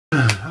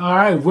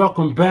Alright,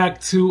 welcome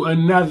back to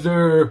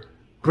another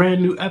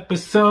brand new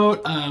episode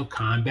of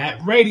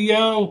Kombat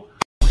Radio.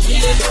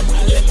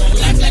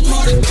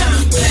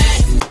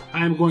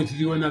 I'm going to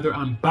do another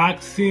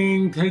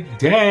unboxing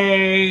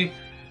today.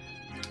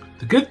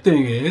 The good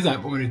thing is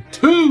I've ordered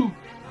two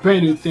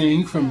brand new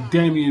things from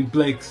Damian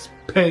Blake's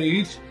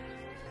page.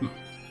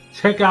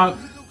 Check out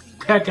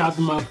the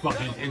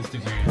motherfucking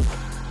Instagram.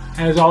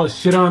 Has all the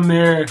shit on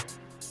there.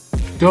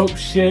 Dope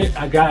shit.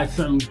 I got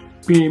something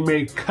being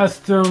made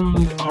custom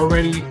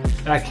already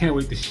that I can't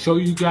wait to show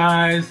you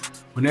guys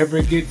whenever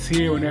it gets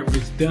here, whenever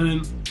it's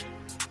done.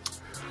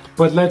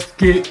 But let's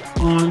get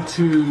on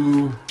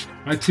to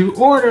my two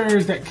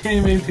orders that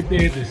came in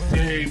today at the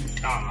same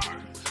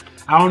time.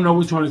 I don't know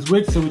which one is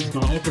which, so we're just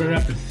gonna open it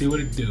up and see what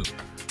it do.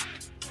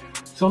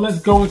 So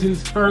let's go into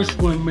this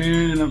first one,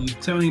 man, and I'm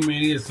telling you,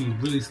 man, he has some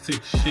really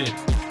sick shit.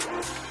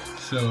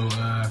 So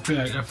I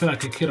feel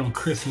like a kid on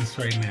Christmas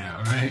right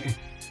now, right?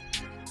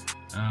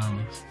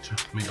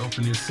 Let me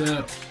open this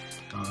up.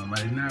 I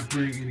did not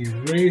bring any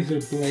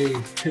razor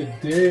blades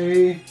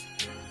today.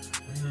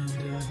 And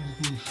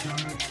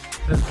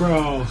let's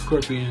borrow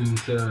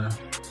Scorpion's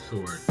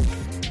sword.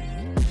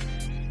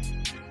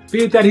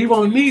 Be it that he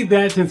won't need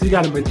that since he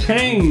got him a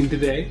chain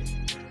today.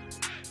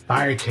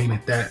 Fire chain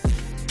at that.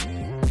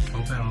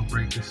 Hope I don't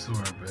break this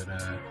sword, but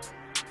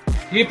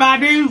if I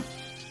do,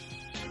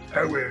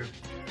 I will.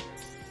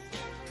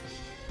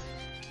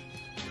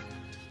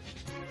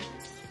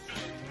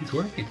 It's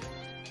working.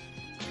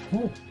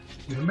 Oh,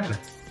 even better.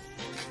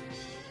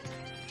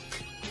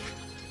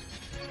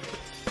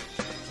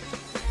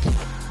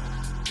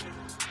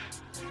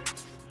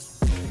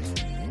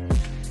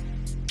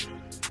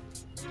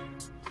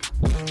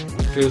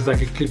 Feels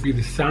like it could be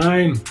the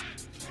sign.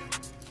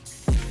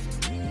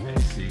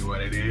 Let's see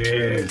what it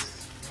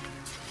is.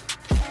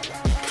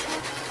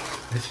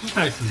 This is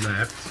nice and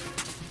left.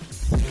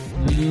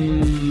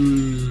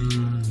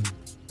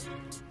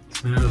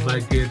 Smells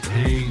like good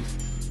paint.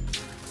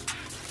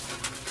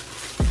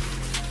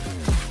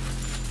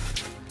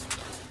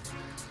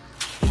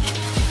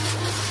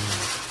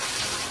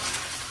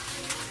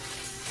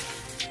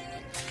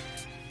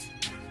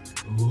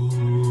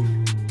 Ooh.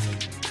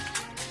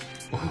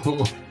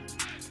 Oh.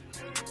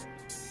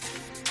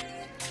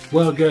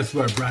 Well, guess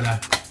what, brother?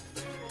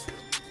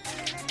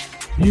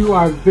 You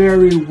are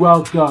very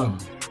welcome.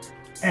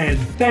 And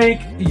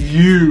thank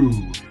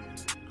you.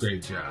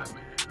 Great job,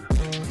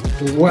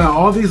 man. Wow,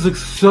 all these look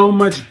so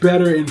much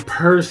better in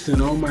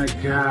person. Oh my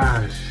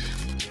gosh.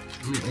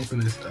 Let me open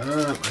this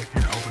up. I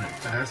can't open it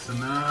fast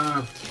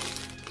enough.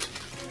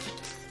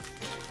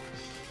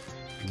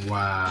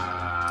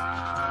 Wow.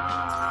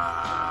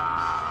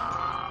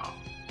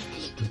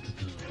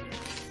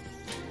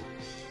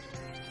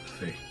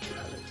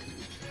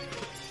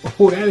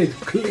 Oh, that is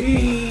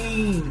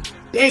clean.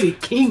 That is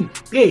clean.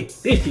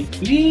 This is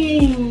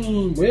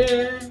clean,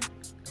 man.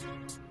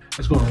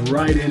 That's going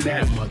right in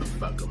that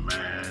motherfucker,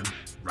 man.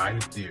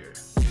 Right up there.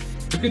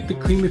 Look at the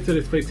cleanness of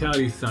this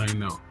fatality sign,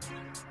 though.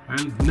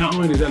 And not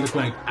only does that look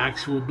like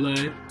actual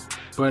blood,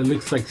 but it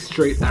looks like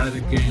straight out of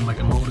the game, like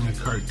I'm holding a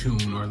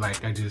cartoon, or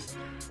like I just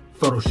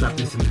photoshopped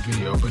this in the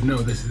video. But no,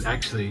 this is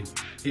actually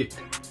it.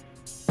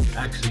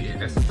 Actually it.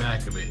 That's the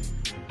back of it.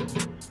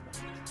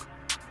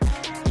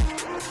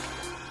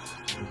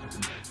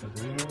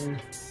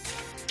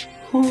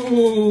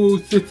 Ooh,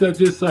 sits up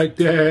just like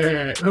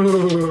that.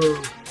 Oh.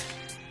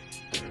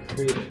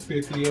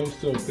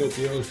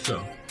 Filthy-oso.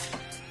 I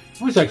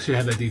wish I actually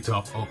had that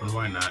detail open.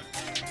 Why not?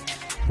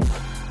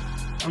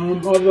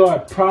 Although I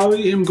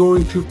probably am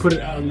going to put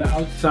it on the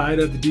outside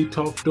of the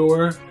detolf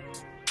door.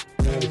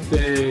 And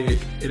say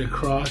it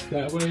across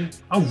that way.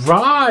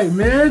 Alright,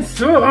 man.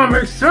 So I'm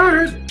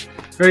excited.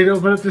 Ready to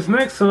open up this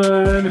next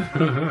one.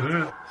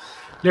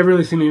 Never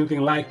really seen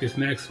anything like this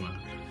next one.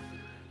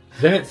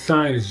 That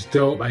sign is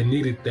dope. I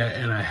needed that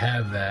and I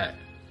have that.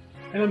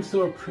 And I'm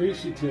so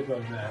appreciative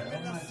of that.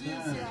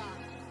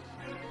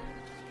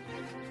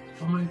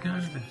 Oh my god. Oh my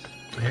goodness.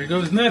 Here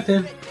goes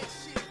nothing.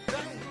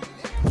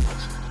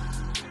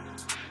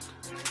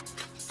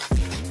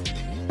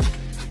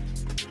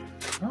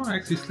 Oh, I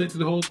actually slid through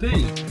the whole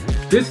thing.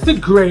 This is a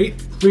great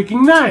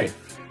freaking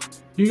knife.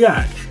 You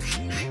got it.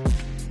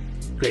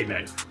 Great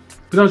knife.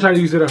 But don't try to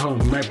use it at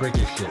home. You might break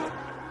your shit.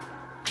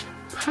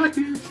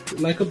 Packaged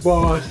like a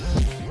boss.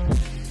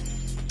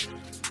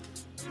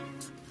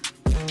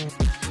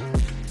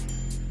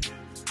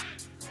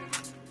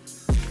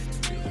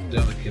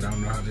 Delicate. I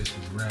don't know how this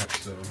is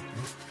wrapped, so.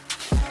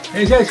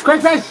 Hey, it's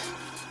quick, guys!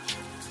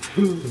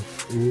 Ooh.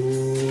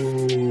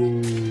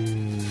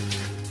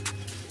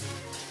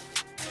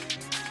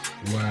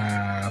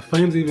 Wow,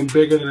 flame's even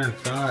bigger than I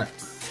thought.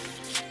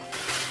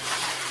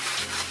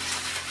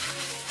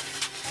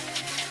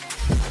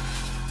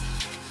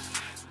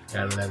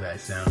 Gotta love that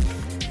sound.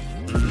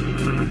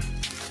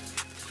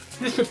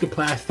 Just rip the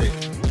plastic.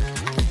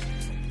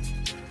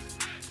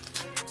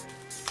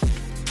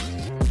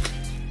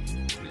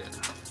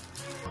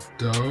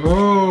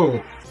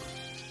 Dope.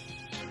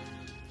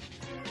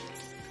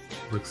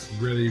 Looks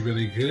really,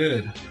 really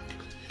good.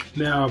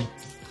 Now,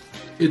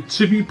 it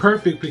should be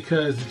perfect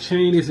because the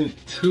chain isn't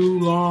too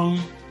long.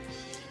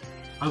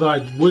 Although I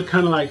would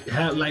kind of like to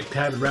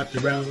have it wrapped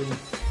around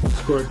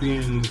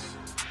Scorpion's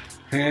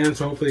hands,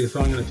 so hopefully it's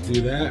long enough to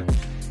do that.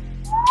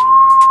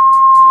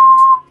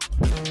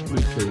 Let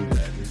me show you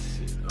that. Let's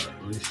see. All right,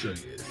 let me show you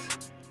this.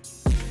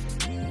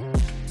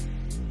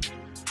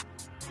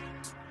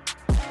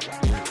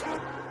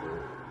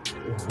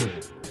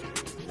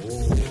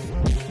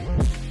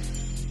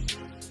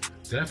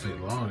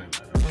 Definitely long enough.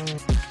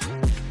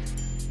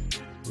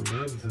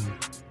 Loves the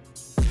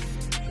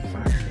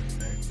fire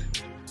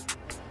effect.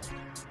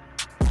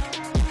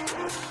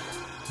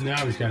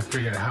 Now we just gotta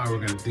figure out how we're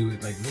gonna do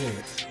it like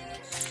this.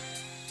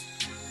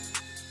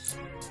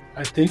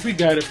 I think we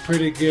got it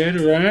pretty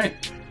good, right?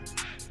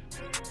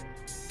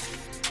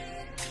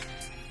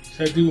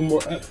 Should I do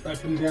more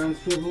up and down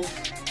swivels?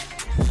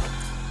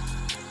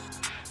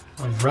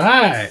 All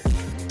right.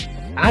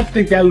 I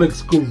think that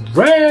looks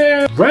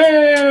great.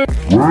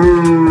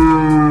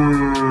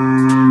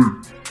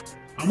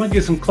 I'm gonna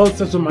get some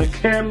close-ups on my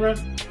camera.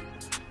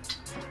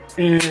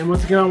 And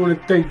once again, I want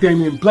to thank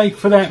Damian Blake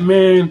for that,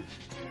 man.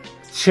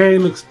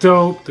 Chain looks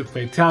dope. The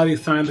fatality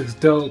sign looks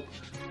dope.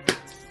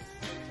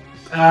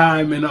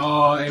 I'm in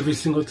awe every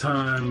single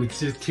time. It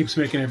just keeps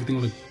making everything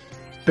look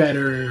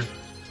better.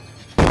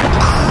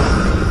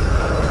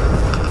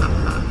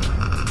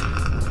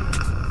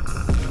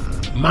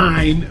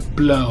 Mind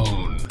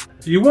blown.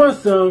 If you want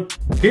some,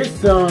 get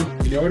some.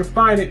 You know where to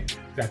find it.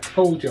 I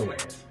told your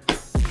ass.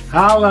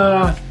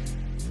 Holla.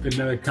 It's been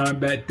another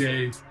Kombat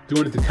day.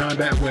 Doing it the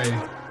Kombat way.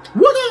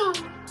 Woo!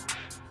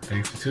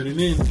 Thanks for tuning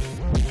in.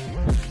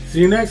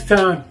 See you next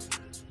time.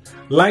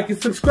 Like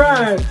and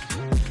subscribe.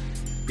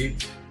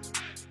 Bitch.